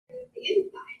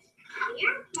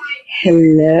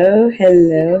Hello,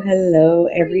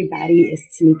 everybody. It's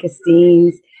Tanika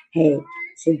Steens. Hey,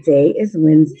 today is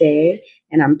Wednesday,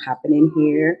 and I'm popping in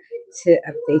here to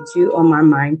update you on my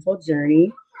mindful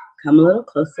journey. Come a little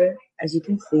closer. As you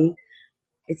can see,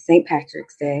 it's St.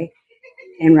 Patrick's Day,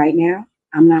 and right now,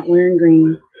 I'm not wearing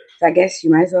green. So I guess you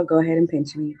might as well go ahead and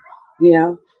pinch me. You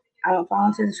know, I don't fall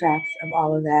into the traps of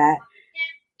all of that,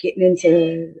 getting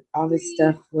into all this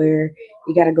stuff where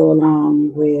you got to go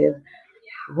along with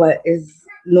what is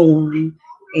norm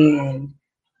and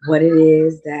what it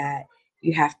is that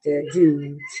you have to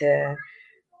do to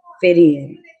fit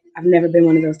in. I've never been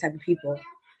one of those type of people.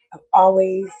 I've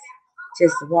always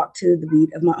just walked to the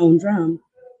beat of my own drum,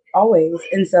 always.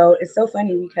 And so it's so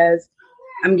funny because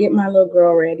I'm getting my little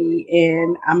girl ready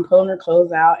and I'm pulling her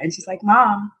clothes out, and she's like,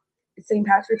 "Mom, it's St.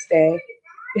 Patrick's Day.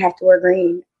 You have to wear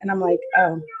green." And I'm like,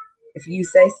 "Oh, if you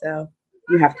say so,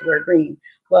 you have to wear green."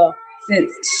 Well,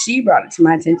 since she brought it to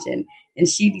my attention and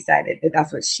she decided that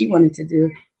that's what she wanted to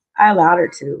do, I allowed her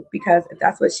to, because if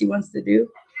that's what she wants to do,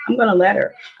 I'm going to let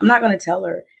her. I'm not going to tell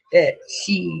her that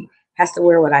she has to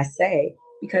wear what I say,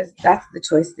 because that's the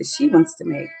choice that she wants to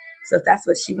make. So if that's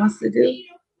what she wants to do,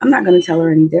 I'm not going to tell her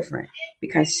any different,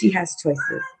 because she has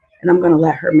choices and I'm going to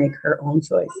let her make her own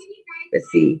choice. But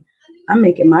see, I'm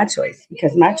making my choice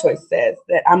because my choice says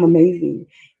that I'm amazing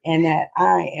and that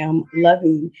I am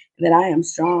loving and that I am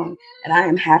strong and I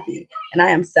am happy and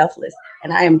I am selfless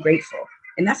and I am grateful.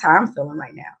 And that's how I'm feeling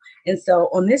right now. And so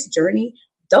on this journey,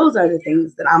 those are the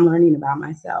things that I'm learning about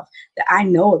myself, that I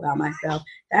know about myself,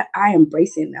 that I am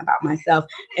embracing about myself.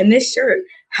 And this shirt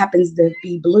happens to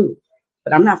be blue,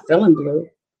 but I'm not feeling blue.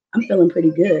 I'm feeling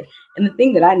pretty good. And the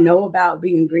thing that I know about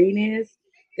being green is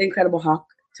the Incredible Hulk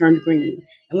turned green.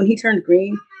 And when he turned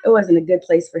green, it wasn't a good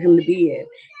place for him to be in.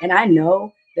 And I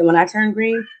know that when I turn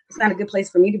green, it's not a good place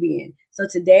for me to be in. So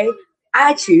today,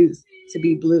 I choose to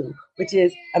be blue, which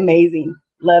is amazing,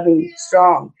 loving,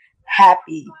 strong,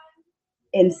 happy,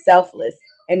 and selfless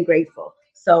and grateful.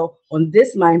 So on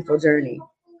this mindful journey,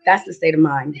 that's the state of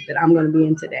mind that I'm going to be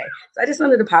in today. So I just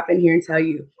wanted to pop in here and tell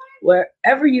you,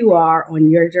 wherever you are on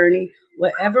your journey,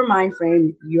 whatever mind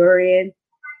frame you're in,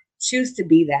 choose to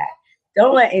be that.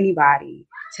 Don't let anybody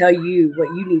tell you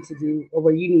what you need to do or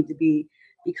where you need to be,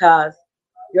 because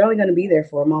you're only going to be there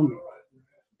for a moment.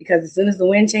 Because as soon as the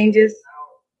wind changes,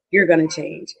 you're going to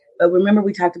change. But remember,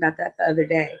 we talked about that the other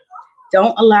day.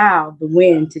 Don't allow the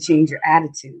wind to change your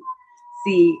attitude.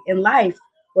 See, in life,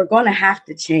 we're going to have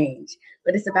to change,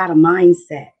 but it's about a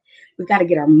mindset. We've got to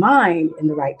get our mind in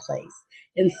the right place.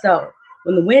 And so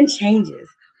when the wind changes,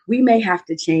 we may have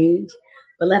to change,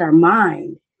 but let our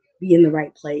mind be in the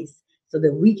right place so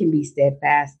that we can be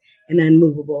steadfast and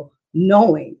unmovable,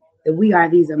 knowing that we are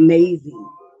these amazing,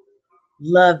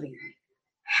 loving,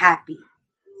 happy,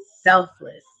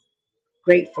 selfless,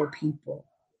 grateful people,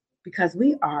 because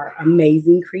we are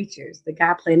amazing creatures that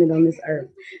God planted on this earth.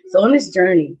 So on this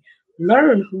journey,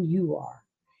 learn who you are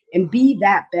and be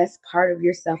that best part of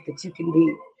yourself that you can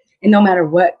be. And no matter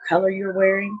what color you're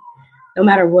wearing, no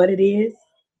matter what it is,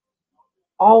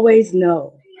 always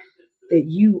know that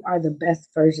you are the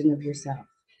best version of yourself.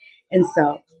 And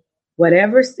so,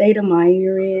 whatever state of mind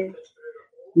you're in,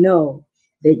 know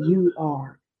that you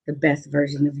are the best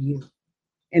version of you,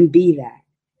 and be that.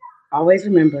 Always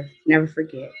remember, never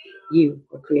forget, you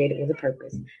were created with a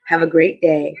purpose. Have a great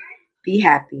day. Be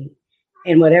happy.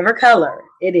 And whatever color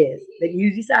it is that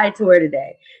you decide to wear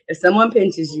today, if someone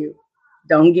pinches you,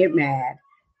 don't get mad.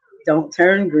 Don't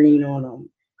turn green on them.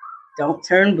 Don't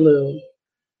turn blue.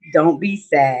 Don't be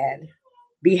sad.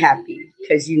 Be happy,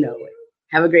 because you know it.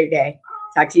 Have a great day.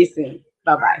 Talk to you soon.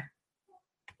 Bye bye.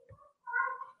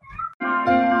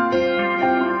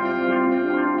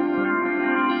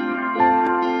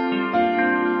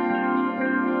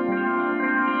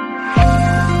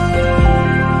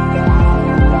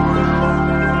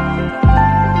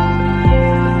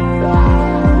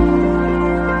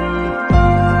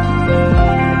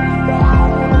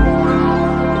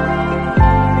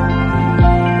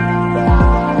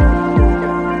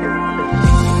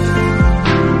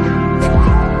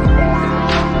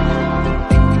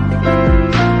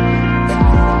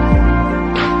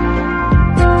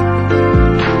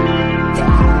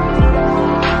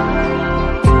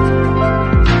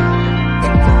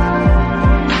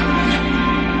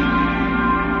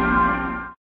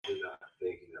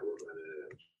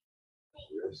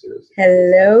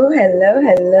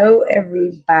 Hello,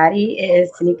 everybody. It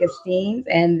is Tanika Steens,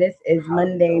 and this is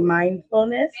Monday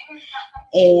Mindfulness,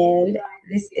 and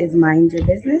this is Mind Your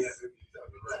Business.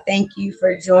 Thank you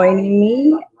for joining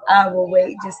me. I will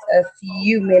wait just a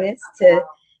few minutes to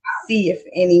see if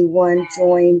anyone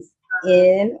joins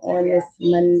in on this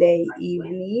Monday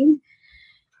evening.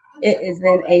 It has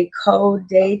been a cold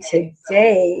day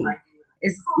today.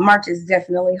 March is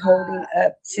definitely holding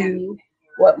up to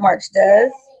what March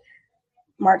does,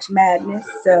 March Madness.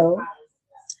 So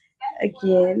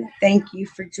again, thank you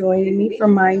for joining me for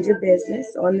Mind Your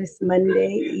Business on this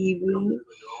Monday evening.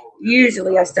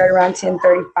 Usually I start around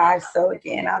 10:35, so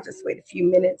again, I'll just wait a few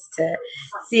minutes to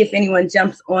see if anyone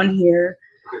jumps on here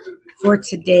for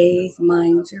today's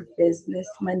Mind Your Business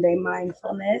Monday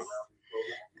Mindfulness.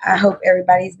 I hope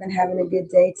everybody's been having a good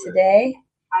day today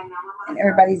and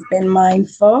everybody's been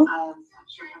mindful.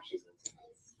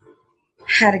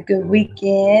 Had a good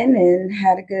weekend and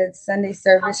had a good Sunday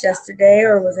service yesterday,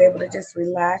 or was able to just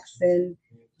relax and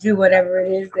do whatever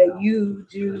it is that you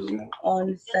do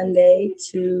on Sunday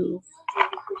to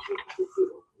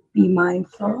be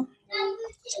mindful.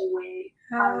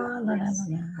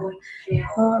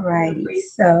 Alrighty,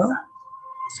 so,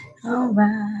 all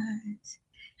right.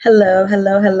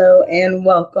 Hello, and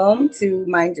welcome to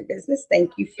Mind Your Business.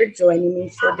 Thank you for joining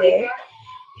me today.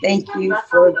 Thank you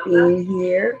for being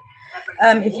here.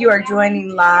 If you are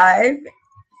joining live,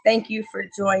 thank you for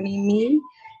joining me.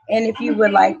 And if you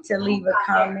would like to leave a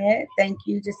comment, thank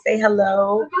you. Just say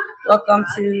hello. Welcome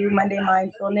to Monday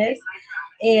Mindfulness.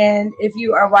 And if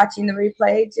you are watching the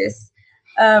replay, just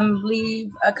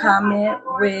leave a comment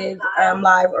with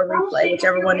live or replay,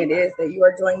 whichever one it is that you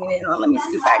are joining in on. Let me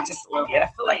scoot back just a little bit. I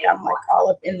feel like I'm like all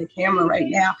up in the camera right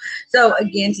now. So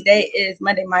again, today is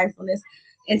Monday Mindfulness.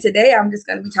 And today I'm just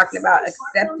going to be talking about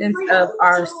acceptance of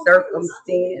our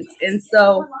circumstance. And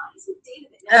so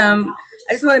I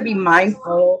just want to be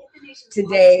mindful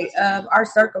today of our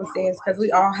circumstance, because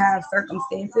we all have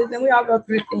circumstances and we all go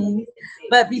through things.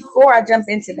 But before I jump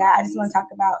into that, I just want to talk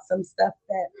about some stuff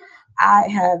that I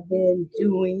have been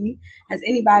doing. Has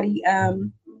anybody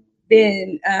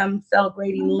been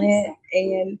celebrating Lent?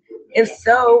 And if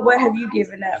so, what have you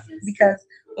given up? Because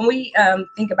when we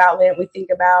think about Lent, we think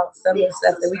about some of the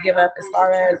stuff that we give up, as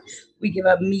far as we give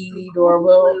up meat, or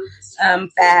we'll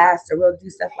fast, or we'll do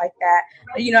stuff like that.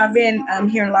 But, I've been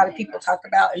hearing a lot of people talk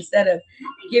about, instead of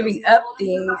giving up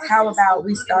things, how about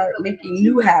we start making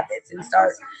new habits and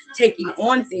start taking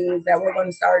on things that we're going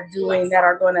to start doing that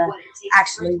are going to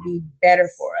actually be better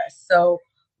for us. So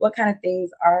what kind of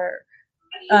things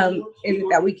is it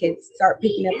that we can start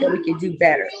picking up that we can do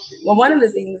better? Well, one of the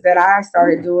things that I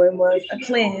started doing was a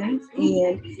cleanse,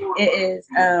 and it is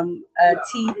a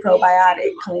tea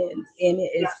probiotic cleanse, and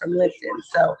it is from Lipton.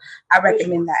 So I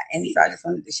recommend that, and so I just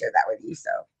wanted to share that with you. So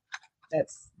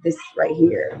that's this right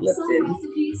here, Lipton.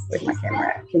 Where's my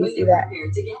camera? Can you see that?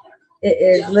 It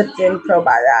is Lipton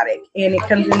probiotic, and it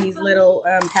comes in these little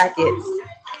packets,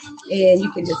 and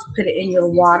you can just put it in your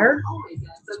water.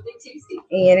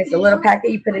 And it's a little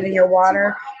packet. You put it in your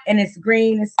water, and it's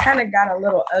green. It's kind of got a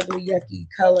little ugly, yucky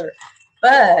color.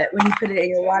 But when you put it in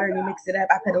your water and you mix it up,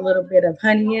 I put a little bit of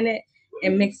honey in it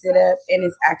and mix it up, and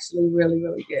it's actually really,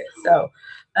 really good. So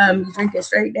you drink it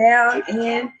straight down,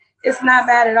 and it's not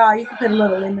bad at all. You can put a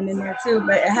little lemon in there too,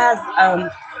 but it has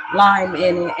lime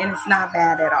in it, and it's not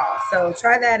bad at all. So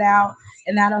try that out,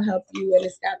 and that'll help you. And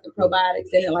it's got the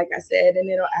probiotics in it, like I said, and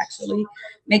it'll actually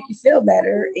make you feel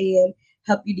better and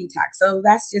help you detox. So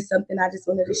that's just something I just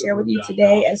wanted to share with you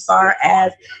today, as far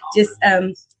as just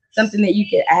something that you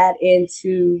could add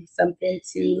into something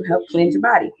to help cleanse your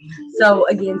body. So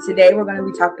again, today we're going to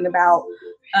be talking about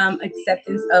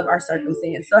acceptance of our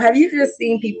circumstance. So have you just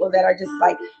seen people that are just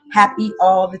like happy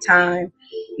all the time?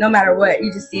 No matter what,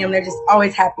 you just see them, they're just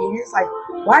always happy. And you're just like,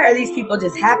 why are these people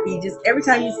just happy? Just every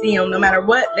time you see them, no matter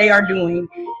what they are doing,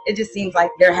 it just seems like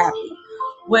they're happy.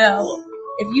 Well,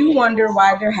 if you wonder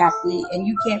why they're happy and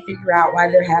you can't figure out why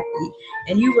they're happy,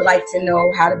 and you would like to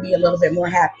know how to be a little bit more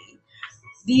happy,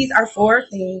 these are 4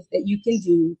 things that you can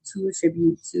do to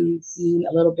attribute to being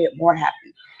a little bit more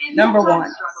happy. Number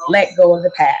 1, let go of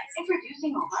the past.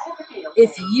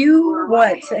 If you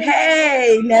want to,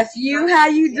 hey nephew, how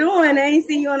you doing? I ain't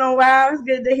seen you in a while. It's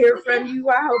good to hear from you.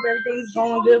 I hope everything's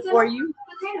going good for you.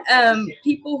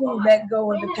 People who let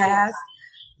go of the past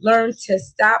learn to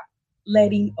stop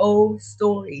letting old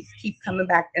stories keep coming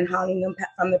back and haunting them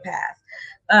from the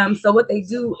past. So what they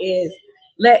do is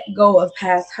let go of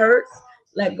past hurts,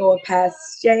 let go of past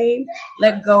shame,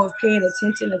 let go of paying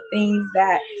attention to things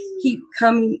that keep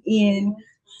coming in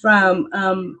from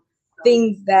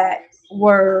things that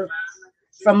were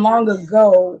from long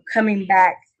ago coming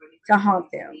back to haunt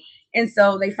them. And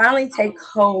so they finally take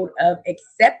hold of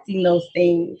accepting those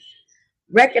things,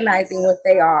 recognizing what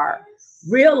they are,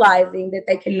 realizing that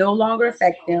they can no longer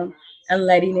affect them, and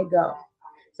letting it go.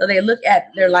 So they look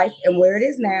at their life and where it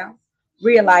is now,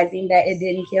 realizing that it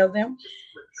didn't kill them,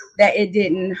 that it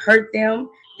didn't hurt them,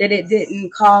 that it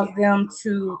didn't cause them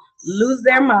to lose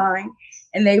their mind,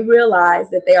 and they realize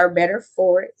that they are better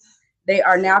for it. They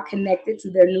are now connected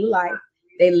to their new life.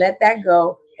 They let that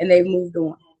go and they've moved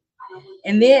on.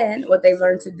 And then what they've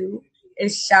learned to do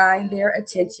is shine their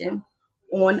attention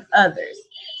on others.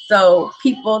 So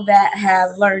people that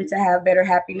have learned to have better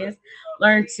happiness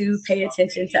learn to pay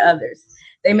attention to others.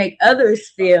 They make others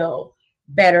feel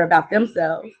better about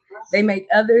themselves. They make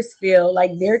others feel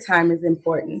like their time is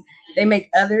important. They make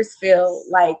others feel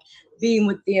like being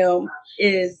with them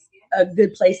is a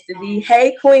good place to be.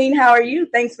 Hey, Queen, how are you?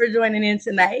 Thanks for joining in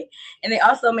tonight. And they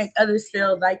also make others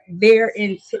feel like their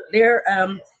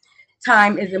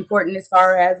time is important as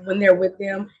far as when they're with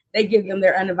them, they give them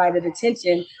their undivided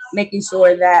attention, making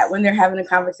sure that when they're having a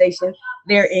conversation,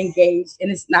 they're engaged.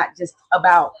 And it's not just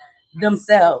about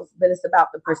themselves, but it's about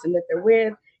the person that they're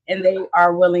with and they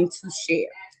are willing to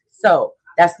share. So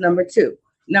that's number two.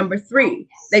 Number three,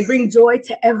 they bring joy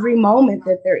to every moment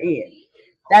that they're in.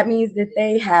 That means that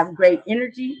they have great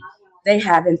energy, they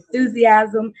have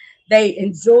enthusiasm, they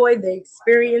enjoy the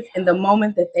experience and the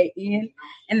moment that they're in,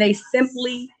 and they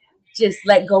simply just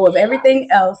let go of everything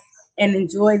else and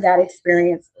enjoy that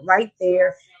experience right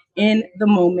there in the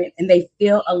moment. And they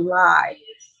feel alive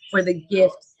for the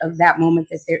gift of that moment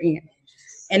that they're in.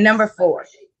 And number four,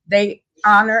 they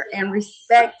honor and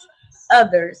respect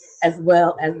others as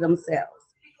well as themselves.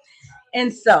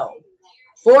 And so,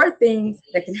 four things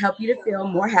that can help you to feel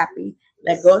more happy: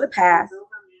 let go of the past,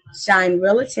 shine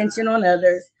real attention on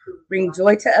others, bring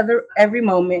joy to other every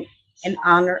moment, and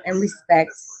honor and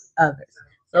respect others.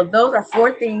 So those are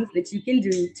four things that you can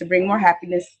do to bring more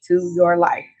happiness to your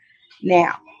life.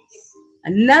 Now,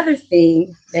 another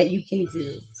thing that you can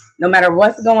do, no matter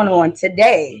what's going on,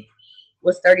 today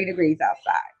was 30 degrees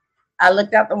outside. I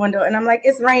looked out the window and I'm like,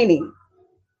 it's raining.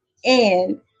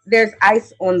 And there's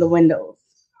ice on the windows.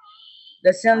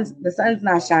 The sun's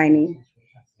not shining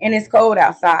and it's cold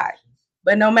outside.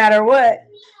 But no matter what,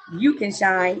 you can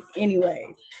shine anyway.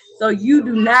 So you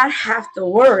do not have to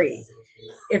worry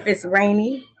if it's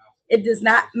rainy. It does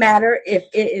not matter if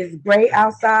it is gray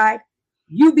outside.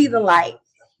 You be the light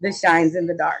that shines in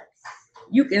the dark.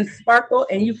 You can sparkle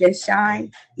and you can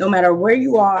shine no matter where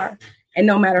you are and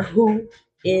no matter who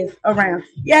is around.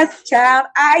 Yes, child,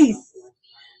 ice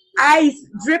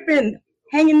dripping,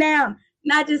 hanging down.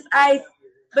 Not just ice,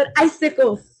 but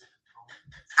icicles,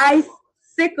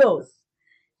 icicles.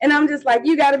 And I'm just like,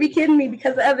 you got to be kidding me,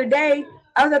 because the other day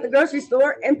I was at the grocery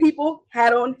store and people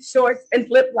had on shorts and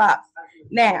flip flops.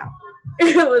 Now,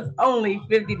 it was only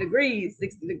 50 degrees,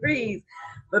 60 degrees,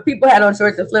 but people had on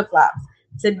shorts and flip flops.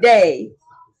 Today,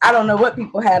 I don't know what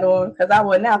people had on because I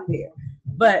wasn't out there,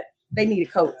 but they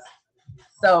needed coats.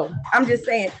 So I'm just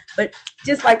saying, but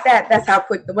just like that, that's how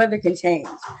quick the weather can change.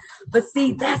 But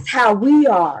see, that's how we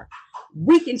are.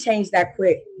 We can change that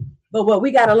quick. But what we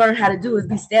got to learn how to do is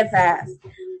be steadfast,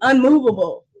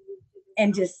 unmovable,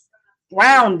 and just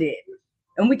grounded.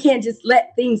 And we can't just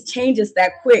let things change us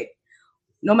that quick,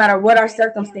 no matter what our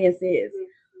circumstance is.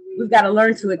 We've got to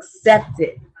learn to accept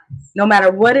it, no matter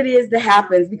what it is that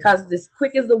happens, because as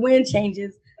quick as the wind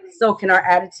changes, so can our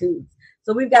attitudes.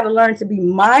 So we've got to learn to be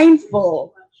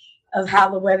mindful of how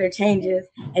the weather changes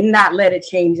and not let it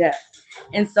change us.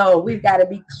 And so we've got to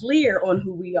be clear on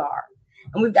who we are.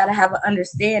 And we've got to have an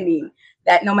understanding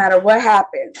that no matter what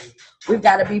happens, we've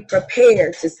got to be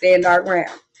prepared to stand our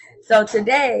ground. So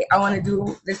today I want to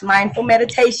do this mindful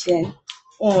meditation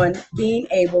on being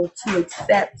able to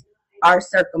accept our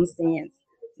circumstance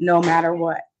no matter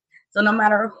what. So no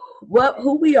matter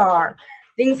who we are,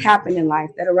 things happen in life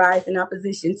that arise in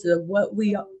opposition to what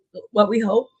we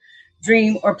hope,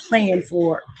 dream, or plan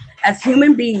for. As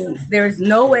human beings, there is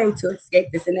no way to escape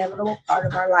this inevitable part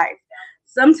of our life.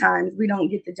 Sometimes we don't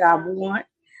get the job we want.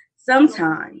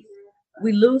 Sometimes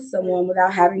we lose someone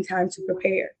without having time to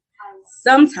prepare.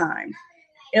 Sometimes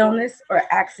illness or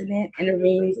accident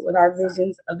intervenes with our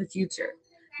visions of the future.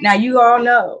 Now, you all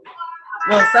know,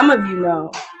 well, some of you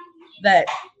know, that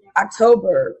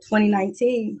October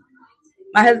 2019,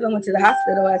 my husband went to the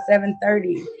hospital at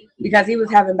 7:30 because he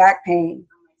was having back pain.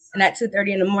 And at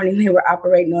 2:30 in the morning, they were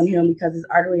operating on him because his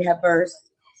artery had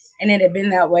burst. And it had been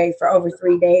that way for over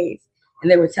 3 days. And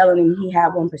they were telling him he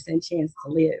had 1% chance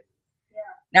to live.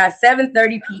 Now, at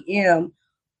 7:30 p.m.,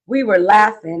 we were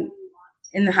laughing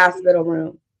in the hospital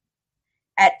room.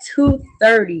 At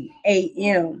 2:30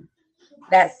 a.m.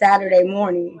 that Saturday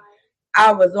morning,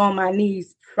 I was on my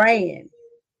knees praying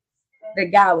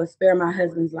that God would spare my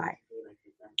husband's life.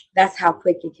 That's how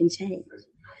quick it can change.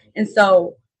 And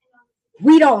so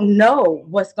we don't know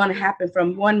what's going to happen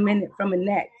from 1 minute from the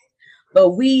next. but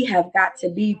we have got to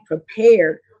be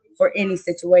prepared for any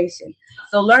situation.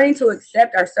 So learning to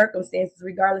accept our circumstances,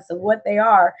 regardless of what they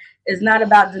are, is not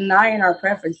about denying our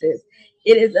preferences.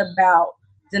 It is about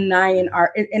denying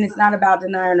and it's not about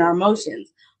denying our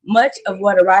emotions. Much of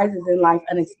what arises in life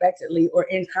unexpectedly or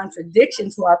in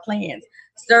contradiction to our plans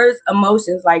stirs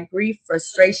emotions like grief,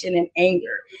 frustration, and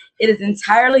anger. It is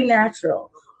entirely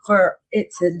natural for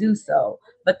it to do so.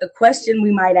 But the question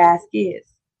we might ask is,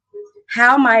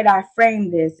 how might I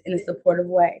frame this in a supportive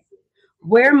way?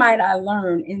 Where might I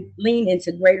learn and lean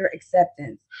into greater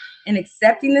acceptance? In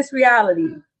accepting this reality,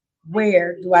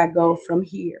 where do I go from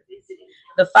here?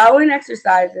 The following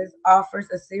exercises offers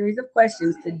a series of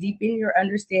questions to deepen your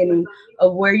understanding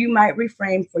of where you might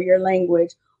reframe for your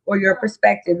language or your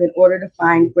perspective in order to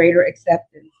find greater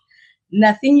acceptance.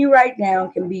 Nothing you write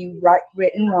down can be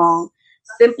written wrong.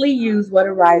 Simply use what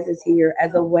arises here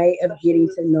as a way of getting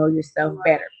to know yourself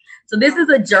better. So this is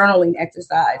a journaling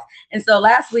exercise. And so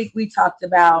last week we talked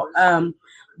about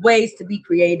ways to be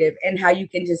creative and how you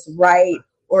can just write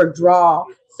or draw.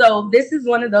 So this is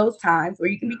one of those times where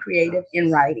you can be creative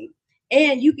in writing.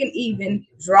 And you can even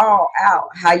draw out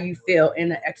how you feel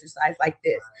in an exercise like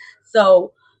this.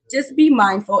 So just be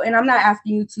mindful. And I'm not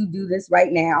asking you to do this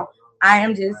right now. I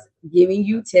am just giving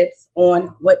you tips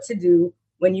on what to do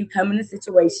when you come in a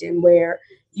situation where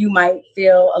you might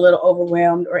feel a little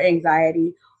overwhelmed or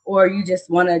anxiety, or you just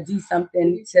want to do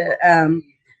something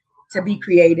to be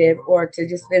creative or to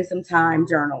just spend some time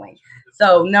journaling.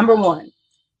 So, number one,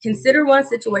 consider one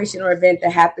situation or event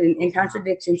that happened in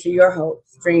contradiction to your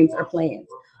hopes, dreams, or plans.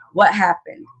 What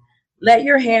happened? Let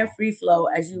your hand free flow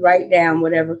as you write down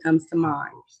whatever comes to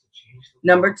mind.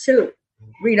 Number two,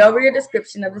 read over your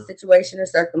description of the situation or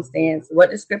circumstance.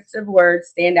 What descriptive words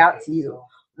stand out to you?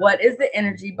 What is the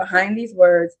energy behind these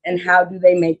words and how do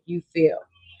they make you feel?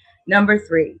 Number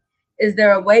three, is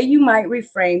there a way you might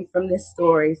refrain from this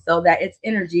story so that its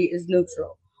energy is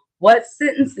neutral? What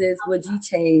sentences would you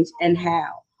change and how?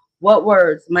 What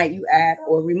words might you add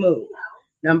or remove?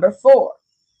 Number four,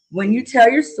 when you tell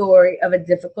your story of a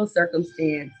difficult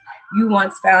circumstance you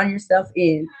once found yourself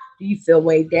in, do you feel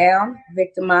weighed down,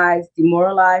 victimized,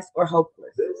 demoralized, or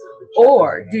hopeless?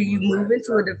 Or do you move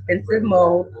into a defensive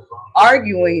mode,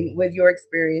 arguing with your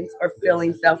experience or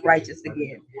feeling self righteous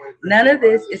again? None of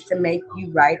this is to make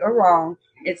you right or wrong.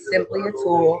 It's simply a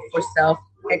tool for self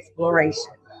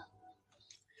exploration.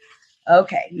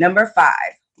 Okay, number five.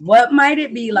 What might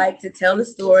it be like to tell the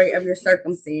story of your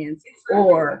circumstance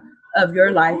or of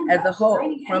your life as a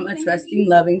whole from a trusting,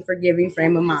 loving, forgiving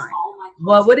frame of mind?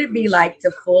 What would it be like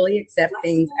to fully accept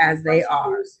things as they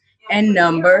are? And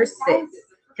number six,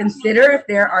 consider if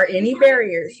there are any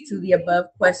barriers to the above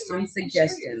question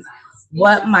suggestions.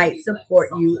 What might support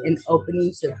you in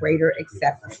opening to greater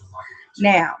acceptance?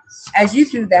 Now, as you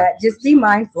do that, just be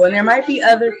mindful, and there might be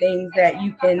other things that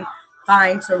you can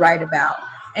find to write about.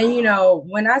 And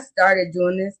when I started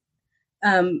doing this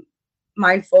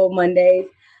Mindful Mondays,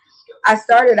 I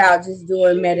started out just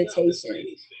doing meditation,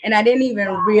 and I didn't even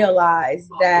realize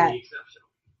that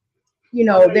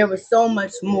there was so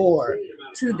much more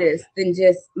to this than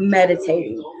just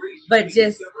meditating, but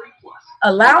just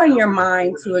allowing your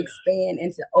mind to expand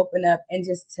and to open up and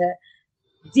just to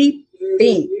deep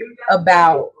think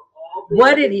about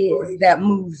what it is that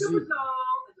moves you.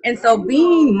 And so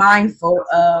being mindful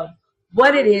of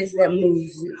what it is that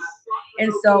moves you.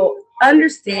 And so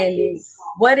understanding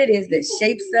what it is that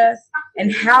shapes us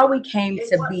and how we came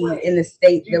to be in the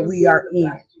state that we are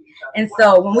in. And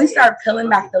so when we start peeling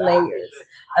back the layers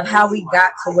of how we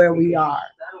got to where we are,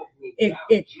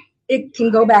 it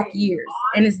can go back years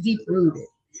and it's deep rooted.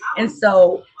 And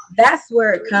so that's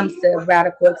where it comes to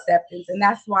radical acceptance. And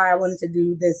that's why I wanted to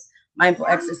do this mindful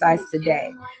exercise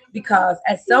today, because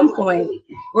at some point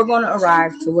we're going to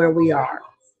arrive to where we are.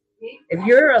 If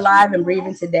you're alive and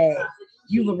breathing today,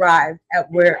 you've arrived at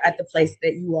the place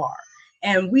that you are.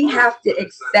 And we have to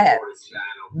accept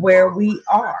where we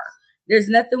are. There's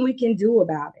nothing we can do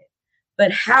about it.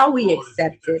 But how we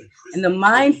accept it and the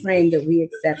mind frame that we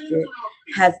accept it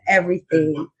has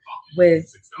everything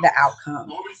with the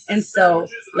outcome. And so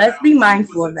let's be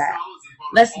mindful of that.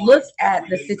 Let's look at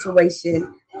the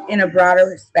situation in a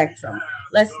broader spectrum.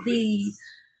 Let's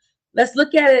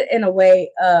look at it in a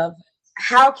way of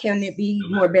how can it be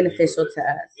more beneficial to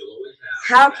us?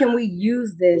 How can we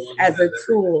use this as a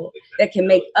tool that can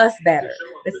make us better?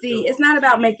 But see, it's not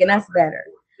about making us better.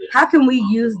 How can we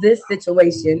use this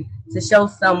situation to show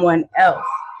someone else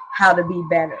how to be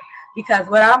better? Because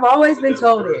what I've always been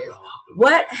told is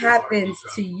what happens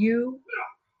to you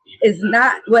is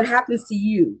not what happens to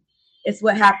you. It's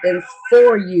what happens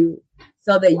for you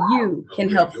so that you can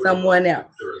help someone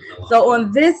else. So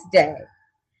on this day,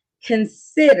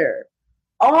 consider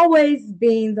always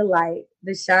being the light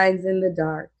that shines in the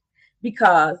dark,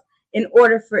 because in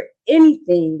order for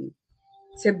anything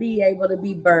to be able to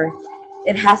be birthed,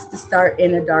 it has to start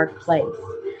in a dark place.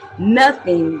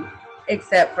 Nothing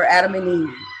except for Adam and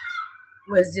Eve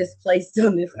was just placed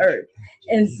on this earth.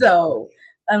 And so,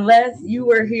 unless you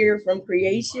were here from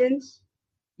creation,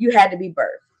 you had to be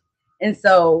birthed. And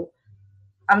so,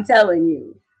 I'm telling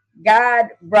you, God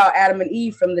brought Adam and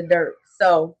Eve from the dirt.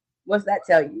 So, what's that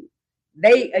tell you?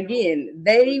 They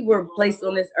were placed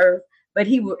on this earth, but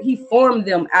he formed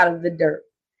them out of the dirt.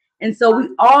 And so we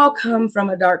all come from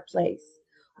a dark place.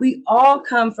 We all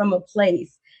come from a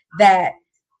place that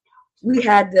we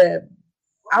had to,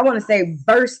 I want to say,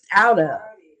 burst out of.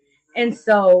 And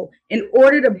so in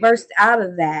order to burst out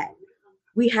of that,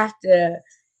 we have to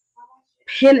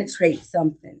penetrate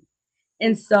something.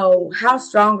 And so how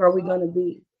strong are we going to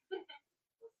be?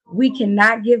 We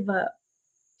cannot give up.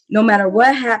 No matter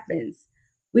what happens,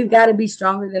 we've got to be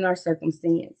stronger than our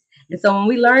circumstance. And so when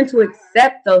we learn to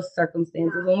accept those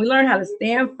circumstances, when we learn how to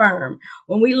stand firm,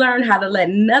 when we learn how to let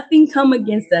nothing come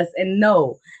against us and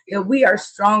know that we are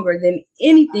stronger than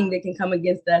anything that can come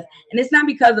against us, and it's not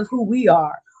because of who we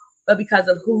are, but because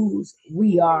of whose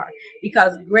we are.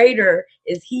 Because greater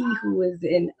is he who is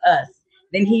in us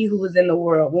than he who is in the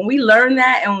world. When we learn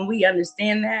that and when we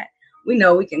understand that, we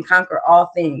know we can conquer all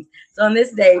things. So on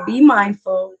this day, be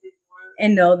mindful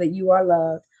and know that you are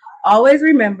loved. Always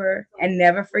remember and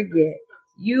never forget,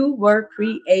 you were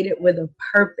created with a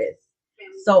purpose.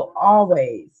 So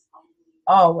always,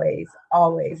 always,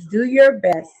 always do your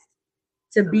best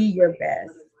to be your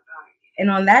best. And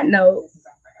on that note,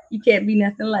 you can't be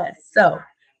nothing less. So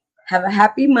have a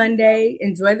happy Monday.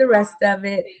 Enjoy the rest of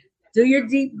it. Do your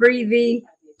deep breathing.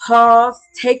 Pause.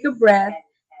 Take a breath.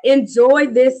 Enjoy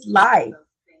this life.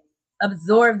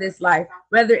 Absorb this life.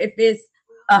 Whether if it's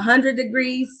 100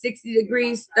 degrees, 60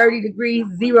 degrees, 30 degrees,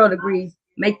 0 degrees,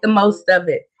 make the most of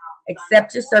it.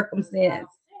 Accept your circumstance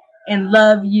and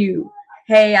love you.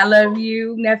 Hey, I love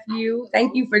you, nephew.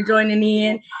 Thank you for joining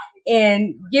in,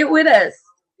 and get with us.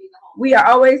 We are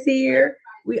always here.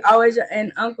 We always,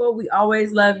 and uncle, we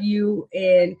always love you,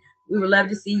 and we would love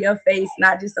to see your face,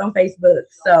 not just on Facebook.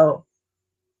 So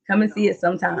come and see it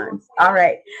sometimes. All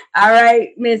right. All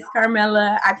right, Miss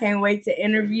Carmela. I can't wait to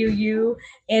interview you.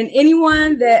 And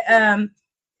anyone that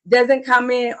doesn't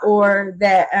comment or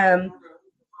that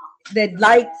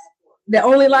likes, that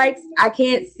only likes, I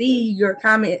can't see your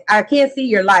comment. I can't see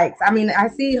your likes. I mean, I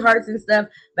see hearts and stuff,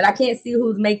 but I can't see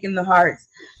who's making the hearts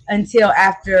until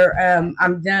after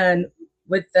I'm done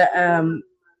with the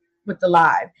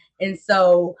live. And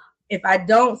so if I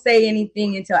don't say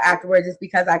anything until afterwards, it's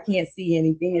because I can't see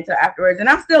anything until afterwards. And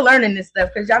I'm still learning this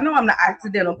stuff because y'all know I'm the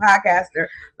accidental podcaster,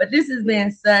 but this has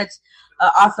been such an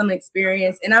awesome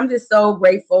experience. And I'm just so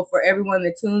grateful for everyone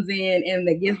that tunes in and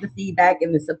that gives the feedback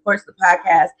and that supports the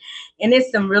podcast. And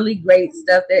it's some really great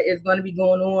stuff that is going to be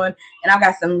going on. And I've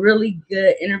got some really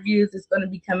good interviews that's going to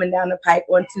be coming down the pipe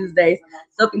on Tuesdays.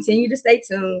 So continue to stay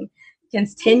tuned.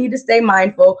 Continue to stay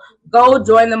mindful. Go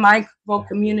join the mindful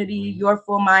community,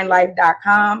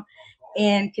 yourfullmindlife.com,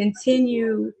 and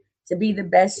continue to be the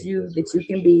best you that you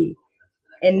can be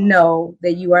and know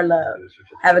that you are loved.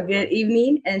 Have a good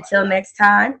evening. Until next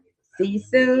time, see you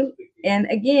soon. And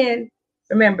again,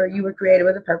 remember, you were created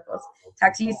with a purpose.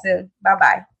 Talk to you soon.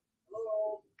 Bye-bye.